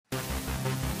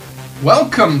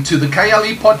Welcome to the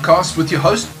KLE podcast with your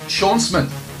host, Sean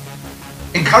Smith.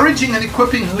 Encouraging and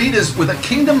equipping leaders with a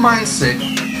kingdom mindset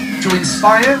to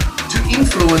inspire, to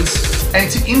influence,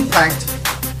 and to impact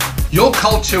your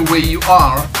culture where you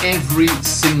are every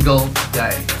single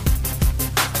day.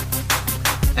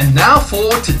 And now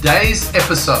for today's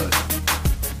episode.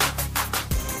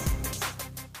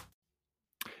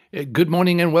 Good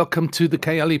morning and welcome to the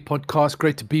KLE podcast.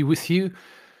 Great to be with you.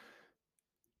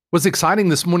 Was exciting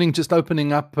this morning just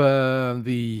opening up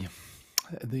the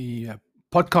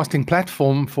podcasting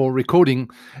platform for recording,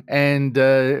 and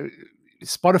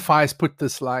Spotify has put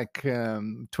this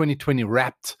 2020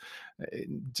 Wrapped,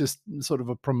 just sort of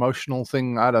a promotional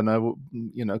thing. I don't know,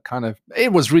 kind of.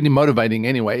 It was really motivating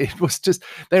anyway. It was just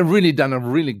they've really done a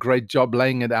really great job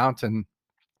laying it out and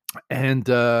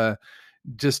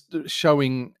just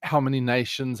showing how many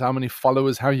nations, how many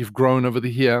followers, how you've grown over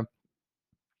the year.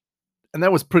 And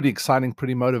that was pretty exciting,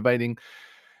 pretty motivating,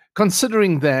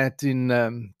 considering that in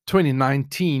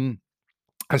 2019,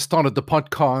 I started the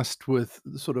podcast with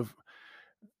sort of,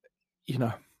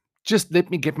 just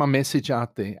let me get my message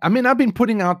out there. I mean, I've been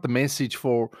putting out the message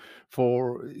for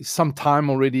some time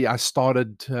already. I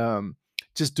started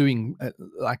just doing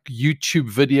YouTube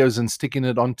videos and sticking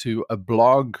it onto a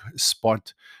blog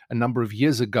spot a number of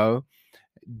years ago,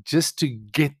 just to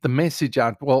get the message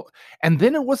out. Well, and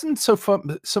then it wasn't so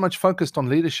much focused on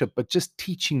leadership, but just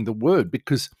teaching the word,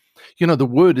 because the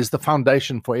word is the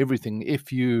foundation for everything.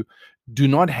 If you do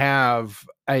not have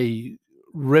a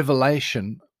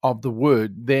revelation of the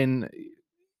word, then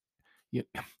you're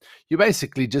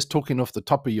basically just talking off the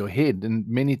top of your head. And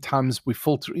many times we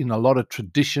filter in a lot of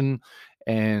tradition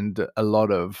and a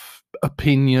lot of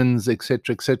opinions,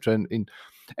 etc., etc.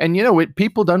 And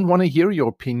people don't want to hear your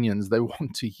opinions. They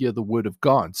want to hear the word of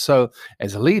God. So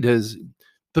as leaders,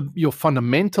 your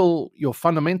fundamental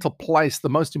place, the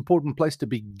most important place to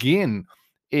begin,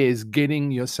 is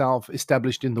getting yourself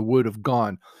established in the word of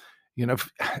God.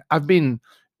 I've been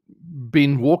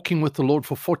walking with the Lord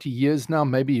for 40 years now,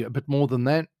 maybe a bit more than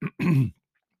that,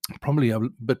 probably a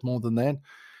bit more than that.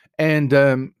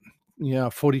 And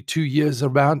 42 years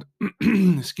around,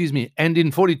 excuse me. And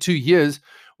in 42 years,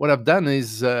 what I've done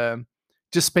is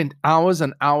just spent hours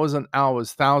and hours and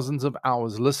hours, thousands of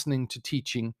hours listening to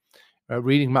teaching,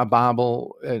 reading my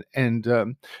Bible.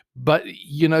 But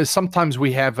sometimes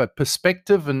we have a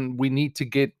perspective and we need to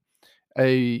get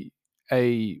a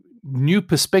new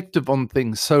perspective on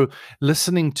things. So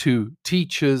listening to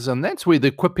teachers, and that's where the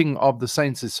equipping of the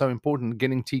saints is so important,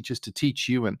 getting teachers to teach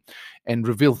you and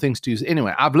reveal things to you.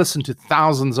 Anyway, I've listened to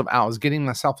thousands of hours, getting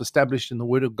myself established in the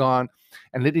word of God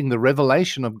and letting the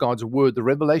revelation of God's word, the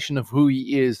revelation of who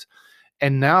he is,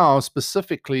 and now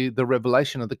specifically the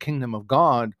revelation of the kingdom of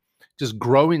God, just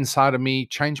grow inside of me,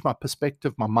 change my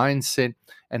perspective, my mindset,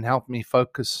 and help me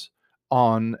focus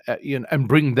on and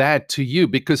bring that to you,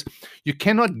 because you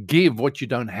cannot give what you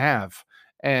don't have.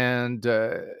 And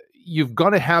you've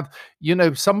got to have,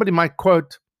 somebody might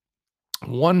quote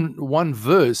one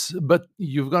verse, but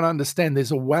you've got to understand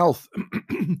there's a wealth.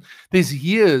 There's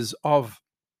years of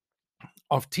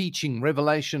teaching,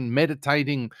 revelation,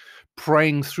 meditating,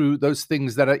 praying through those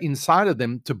things that are inside of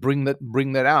them to bring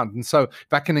that out. And so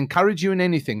if I can encourage you in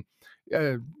anything,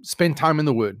 spend time in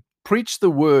the word. Preach the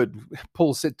word.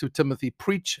 Paul said to Timothy,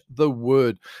 preach the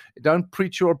word. Don't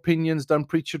preach your opinions. Don't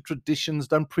preach your traditions.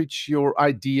 Don't preach your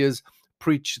ideas.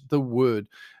 Preach the word.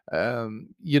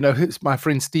 My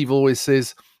friend Steve always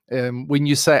says, when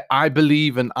you say I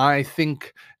believe and I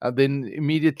think, then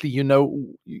immediately you know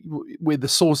where the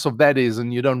source of that is,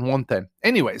 and you don't want that.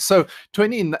 Anyway, so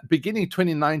beginning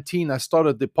 2019, I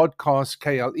started the podcast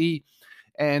KLE,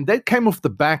 and that came off the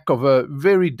back of a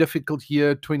very difficult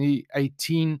year,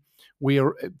 2018.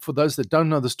 For those that don't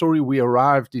know the story, we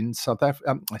arrived in South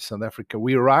Africa.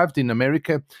 We arrived in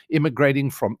America,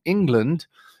 immigrating from England,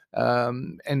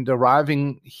 and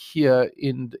arriving here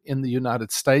in the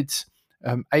United States,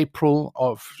 April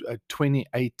of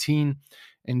 2018.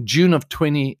 In June of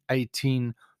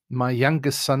 2018, my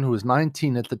youngest son, who was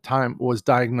 19 at the time, was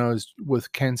diagnosed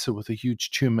with cancer, with a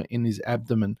huge tumor in his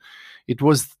abdomen. It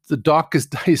was the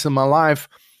darkest days of my life,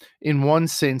 in one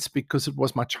sense, because it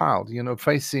was my child,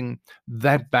 facing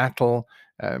that battle,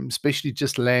 especially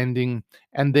just landing,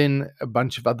 and then a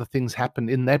bunch of other things happened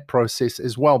in that process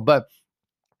as well. But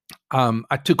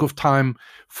I took off time,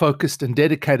 focused and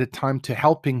dedicated time to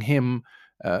helping him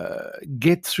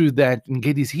get through that and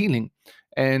get his healing.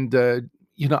 And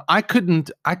I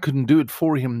couldn't do it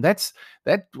for him. That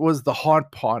was the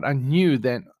hard part. I knew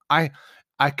that I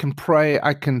can pray,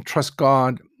 I can trust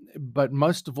God, but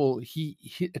most of all,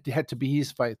 it had to be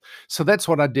his faith. So that's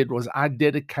what I did, was I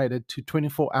dedicated to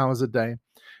 24 hours a day,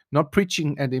 not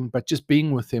preaching at him, but just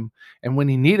being with him. And when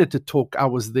he needed to talk, I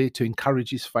was there to encourage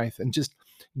his faith and just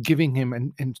giving him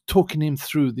and talking him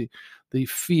through the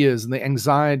fears and the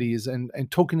anxieties, and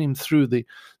talking him through the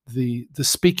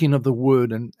speaking of the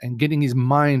word, and getting his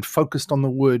mind focused on the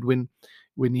word when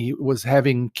he was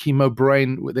having chemo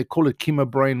brain. They call it chemo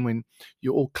brain when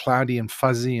you're all cloudy and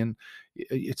fuzzy, and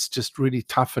it's just really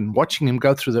tough. And watching him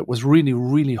go through that was really,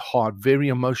 really hard, very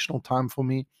emotional time for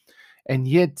me. And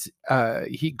yet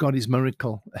he got his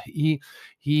miracle. He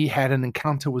had an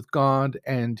encounter with God,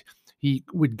 and he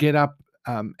would get up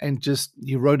and just,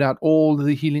 he wrote out all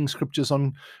the healing scriptures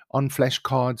on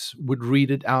flashcards, would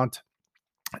read it out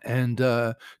and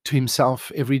to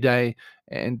himself every day,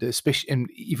 and especially, and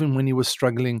even when he was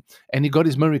struggling, and he got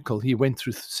his miracle. He went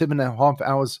through 7.5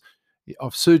 hours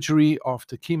of surgery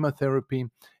after chemotherapy,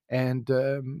 and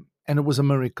it was a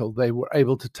miracle. They were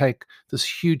able to take this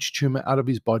huge tumor out of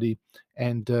his body,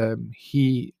 and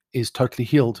he is totally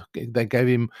healed. They gave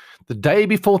him, the day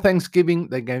before Thanksgiving,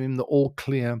 they gave him the all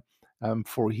clear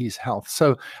for his health.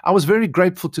 So I was very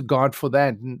grateful to God for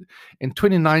that. And in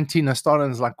 2019, I started, and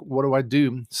I was like, what do I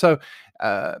do? So,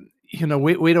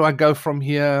 where do I go from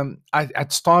here? I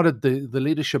started the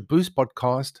Leadership Boost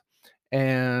podcast,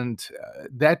 and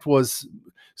that was,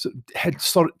 had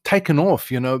sort of taken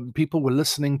off. People were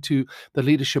listening to the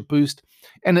Leadership Boost,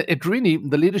 and it really,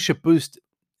 the Leadership Boost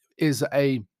is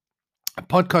a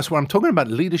podcast where I'm talking about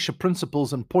leadership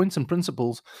principles and points and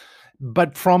principles,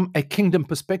 but from a kingdom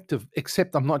perspective,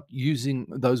 except I'm not using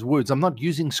those words. I'm not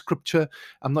using scripture.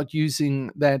 I'm not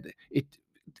using that.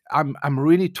 I'm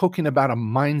really talking about a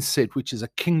mindset, which is a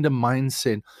kingdom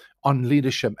mindset on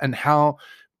leadership, and how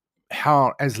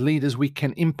as leaders we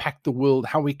can impact the world,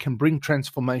 how we can bring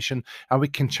transformation, how we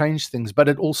can change things. But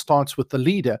it all starts with the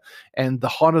leader, and the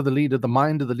heart of the leader, the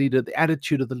mind of the leader, the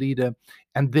attitude of the leader,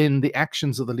 and then the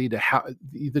actions of the leader, how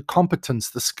the competence,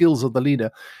 the skills of the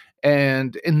leader.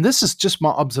 And this is just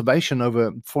my observation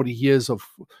over 40 years of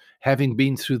having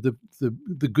been through the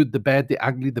good, the bad, the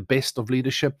ugly, the best of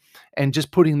leadership, and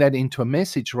just putting that into a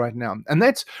message right now. And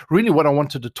that's really what I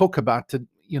wanted to talk about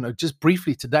just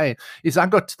briefly today. Is I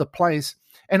got to the place,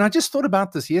 and I just thought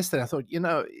about this yesterday. I thought,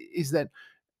 is that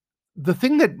the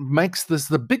thing that makes this,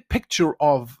 the big picture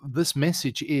of this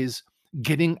message is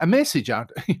getting a message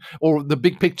out, or the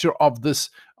big picture of this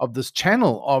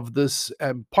channel, of this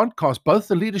podcast, both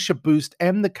the Leadership Boost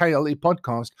and the KLE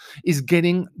podcast, is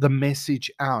getting the message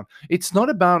out. It's not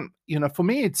about, for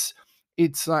me, it's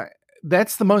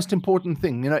that's the most important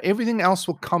thing. Everything else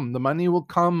will come. The money will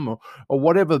come, or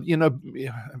whatever,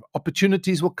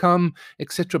 opportunities will come,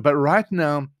 etc. But right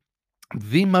now,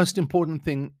 the most important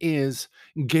thing is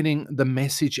getting the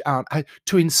message out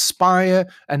to inspire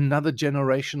another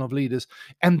generation of leaders,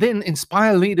 and then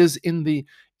inspire leaders in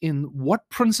what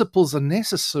principles are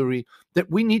necessary that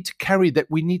we need to carry,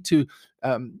 that we need to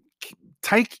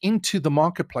take into the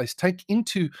marketplace, take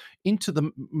into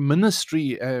the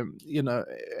ministry,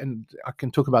 and I can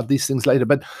talk about these things later,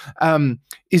 but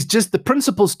is just the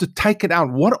principles to take it out.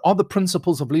 What are the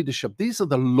principles of leadership? These are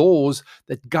the laws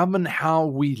that govern how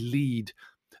we lead.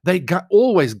 They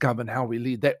always govern how we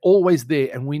lead. They're always there,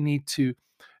 and we need to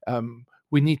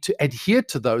adhere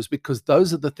to those, because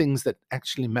those are the things that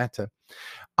actually matter.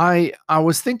 I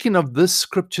was thinking of this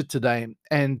scripture today,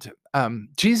 and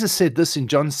Jesus said this in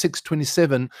John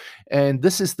 6:27, and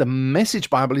this is the Message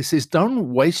Bible. He says,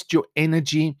 don't waste your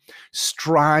energy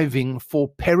striving for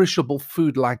perishable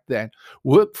food like that.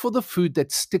 Work for the food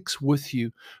that sticks with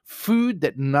you, food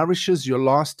that nourishes your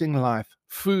lasting life,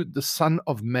 food the Son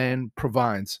of Man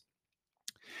provides.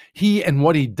 He and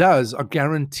what he does are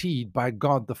guaranteed by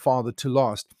God the Father to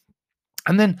last.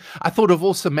 And then I thought of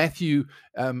also Matthew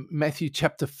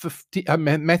chapter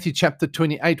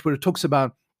 28, where it talks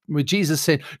about, where Jesus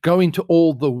said, go into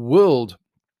all the world,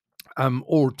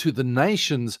 or to the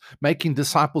nations, making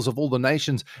disciples of all the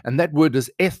nations. And that word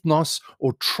is ethnos,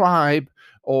 or tribe,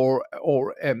 or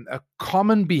a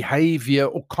common behavior,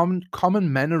 or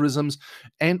common mannerisms,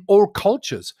 or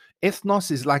cultures.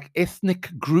 Ethnos is like ethnic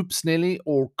groups, Nelly,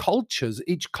 or cultures,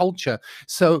 each culture.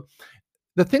 So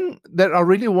the thing that I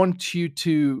really want you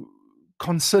to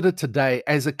consider today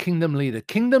as a kingdom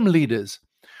leaders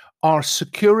are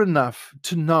secure enough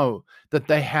to know that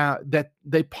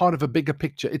they're part of a bigger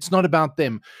picture. It's not about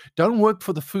them. Don't work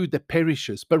for the food that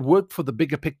perishes, but work for the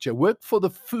bigger picture. Work for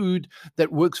the food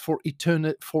that works for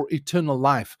eternal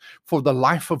life, for the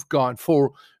life of God,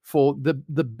 for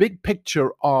the big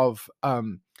picture of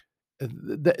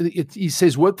he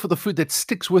says, work for the food that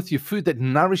sticks with you, food that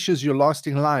nourishes your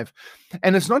lasting life.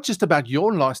 And it's not just about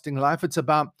your lasting life, it's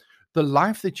about the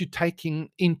life that you're taking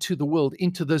into the world,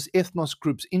 into those ethnos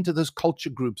groups, into those culture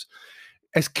groups.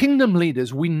 As kingdom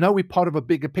leaders, we know we're part of a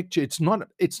bigger picture. It's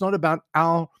not about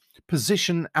our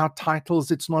position, our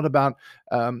titles. It's not about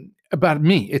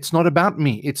me. It's not about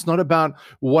me. It's not about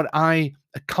what I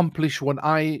accomplish, what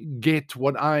I get,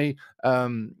 what I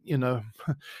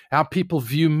how people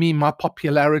view me, my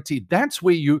popularity. That's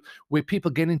where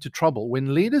people get into trouble.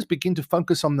 When leaders begin to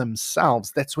focus on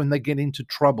themselves, that's when they get into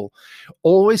trouble.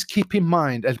 Always keep in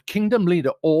mind, a kingdom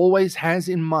leader always has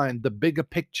in mind the bigger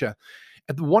picture.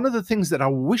 One of the things that I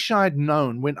wish I'd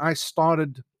known when I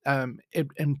started and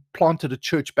planted a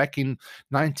church back in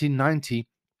 1990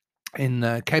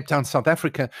 in Cape Town, South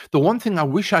Africa, the one thing I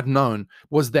wish I'd known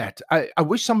was that. I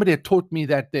wish somebody had taught me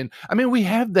that then. I mean, we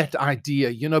have that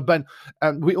idea, but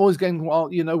we always going, well,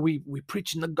 we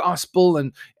preaching the gospel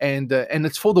and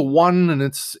it's for the one and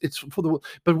it's for the,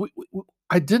 but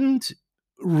I didn't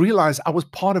realize I was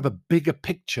part of a bigger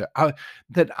picture.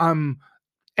 And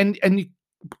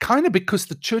kind of because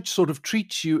the church sort of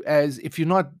treats you as if you're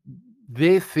not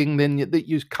their thing, then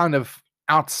you're kind of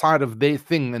outside of their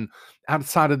thing and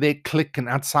outside of their clique and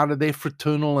outside of their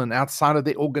fraternal and outside of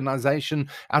their organization,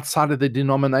 outside of their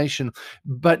denomination.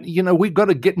 But, we've got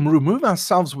to remove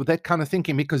ourselves with that kind of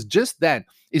thinking, because just that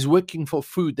is working for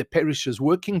food that perishes,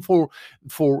 working for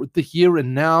the here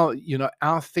and now,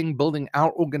 our thing, building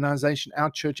our organization, our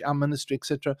church, our ministry,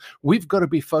 etc. We've got to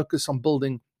be focused on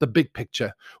building the big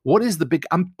picture. What is the big?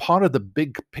 I'm part of the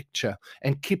big picture,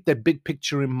 and keep that big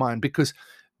picture in mind, because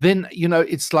then,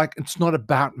 it's like, it's not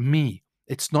about me.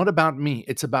 It's not about me.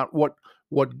 It's about what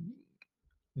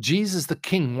Jesus the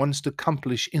King wants to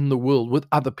accomplish in the world with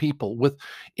other people,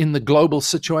 in the global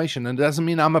situation. And it doesn't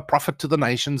mean I'm a prophet to the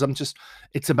nations.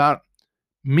 It's about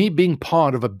me being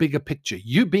part of a bigger picture,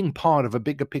 you being part of a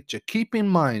bigger picture. Keep in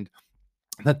mind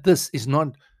that this is not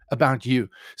about you.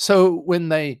 So when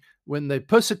they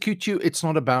persecute you, it's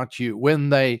not about you. When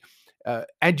they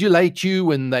adulate you,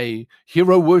 when they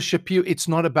hero worship you, it's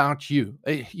not about you.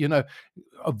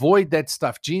 Avoid that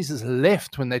stuff. Jesus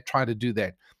left when they tried to do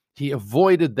that. He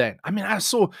avoided that. I mean, I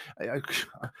saw a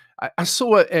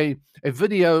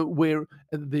video where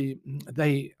the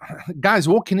guys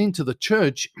walking into the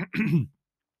church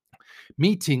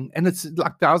meeting, and it's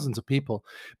like thousands of people,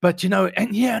 but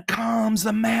and here comes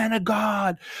the man of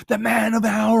God, the man of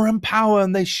hour and power,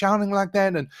 and they're shouting like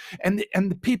that, and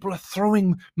the people are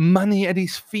throwing money at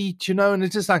his feet, and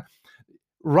it's just like,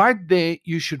 right there,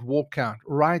 you should walk out.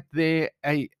 Right there,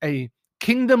 a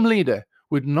kingdom leader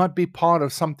would not be part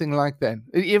of something like that.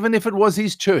 Even if it was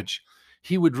his church,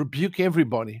 he would rebuke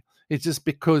everybody. It's just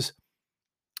because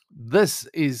this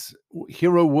is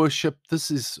hero worship.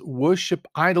 This is worship,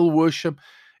 idol worship.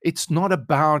 It's not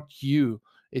about you.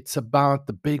 It's about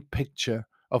the big picture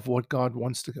of what God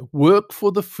wants to do. Work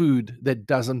for the food that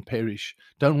doesn't perish.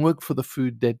 Don't work for the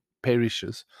food that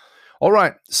perishes. All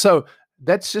right. So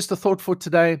that's just a thought for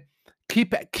today.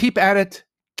 Keep at it.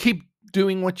 Keep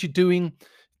doing what you're doing.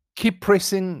 Keep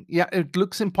pressing. Yeah, it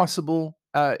looks impossible.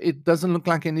 It doesn't look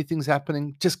like anything's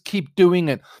happening. Just keep doing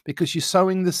it, because you're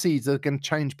sowing the seeds that are going to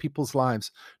change people's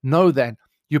lives. Know that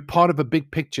you're part of a big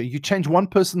picture. You change one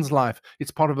person's life,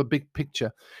 it's part of a big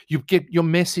picture. You get your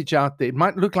message out there. It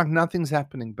might look like nothing's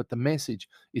happening, but the message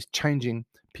is changing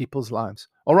people's lives.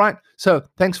 All right. So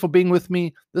thanks for being with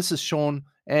me. This is Sean,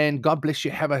 and God bless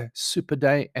you. Have a super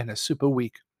day and a super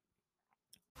week.